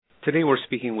Today we're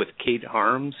speaking with Kate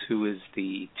Harms, who is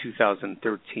the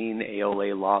 2013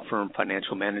 ALA Law Firm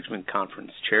Financial Management Conference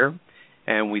Chair,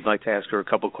 and we'd like to ask her a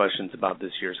couple questions about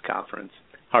this year's conference.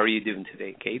 How are you doing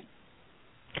today, Kate?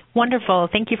 Wonderful.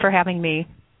 Thank you for having me.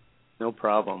 No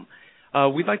problem.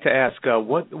 We'd like to ask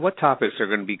what topics are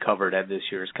going to be covered at this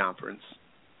year's conference?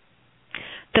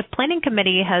 The Planning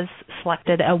Committee has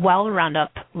selected a well-rounded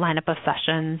lineup of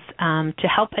sessions to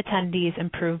help attendees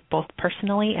improve both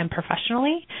personally and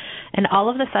professionally. And all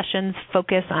of the sessions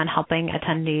focus on helping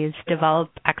attendees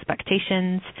develop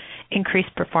expectations, increase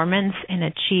performance, and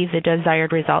achieve the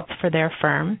desired results for their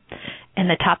firm. And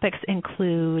the topics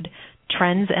include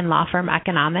trends in law firm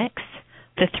economics,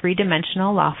 the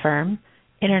three-dimensional law firm,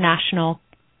 internal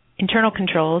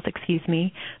controls,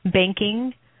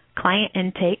 banking, client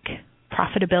intake,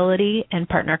 profitability, and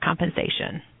partner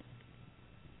compensation.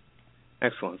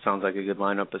 Excellent. Sounds like a good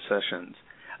lineup of sessions.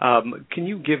 Can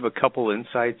you give a couple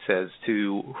insights as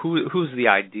to who's the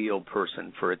ideal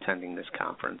person for attending this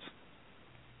conference?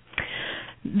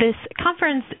 This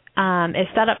conference is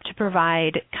set up to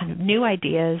provide kind of new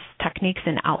ideas, techniques,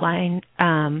 and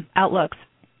outlooks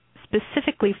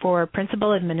specifically for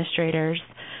principal administrators,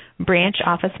 branch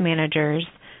office managers,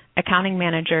 accounting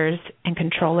managers, and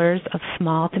controllers of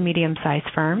small to medium-sized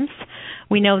firms.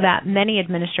 We know that many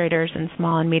administrators in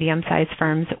small and medium-sized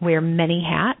firms wear many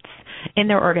hats in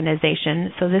their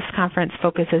organization, so this conference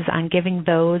focuses on giving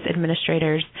those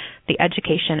administrators the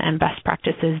education and best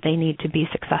practices they need to be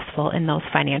successful in those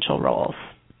financial roles.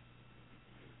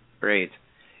 Great.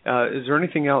 Is there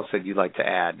anything else that you'd like to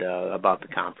add about the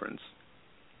conference?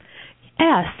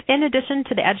 Yes. In addition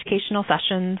to the educational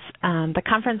sessions, the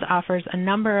conference offers a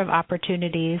number of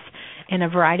opportunities in a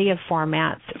variety of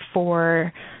formats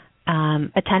for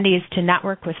attendees to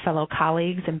network with fellow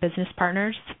colleagues and business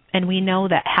partners. And we know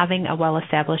that having a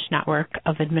well-established network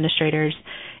of administrators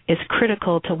is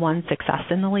critical to one's success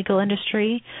in the legal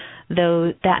industry,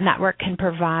 though that network can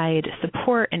provide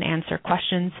support and answer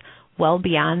questions well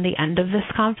beyond the end of this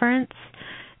conference.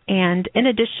 And in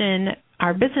addition,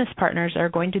 our business partners are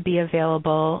going to be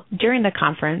available during the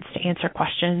conference to answer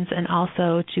questions and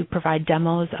also to provide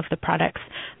demos of the products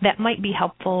that might be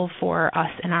helpful for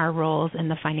us in our roles in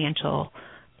the financial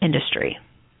industry.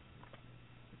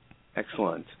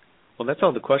 Excellent. Well, that's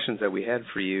all the questions that we had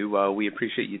for you. We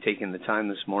appreciate you taking the time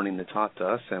this morning to talk to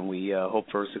us, and we hope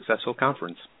for a successful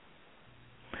conference.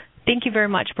 Thank you very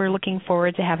much. We're looking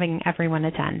forward to having everyone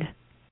attend.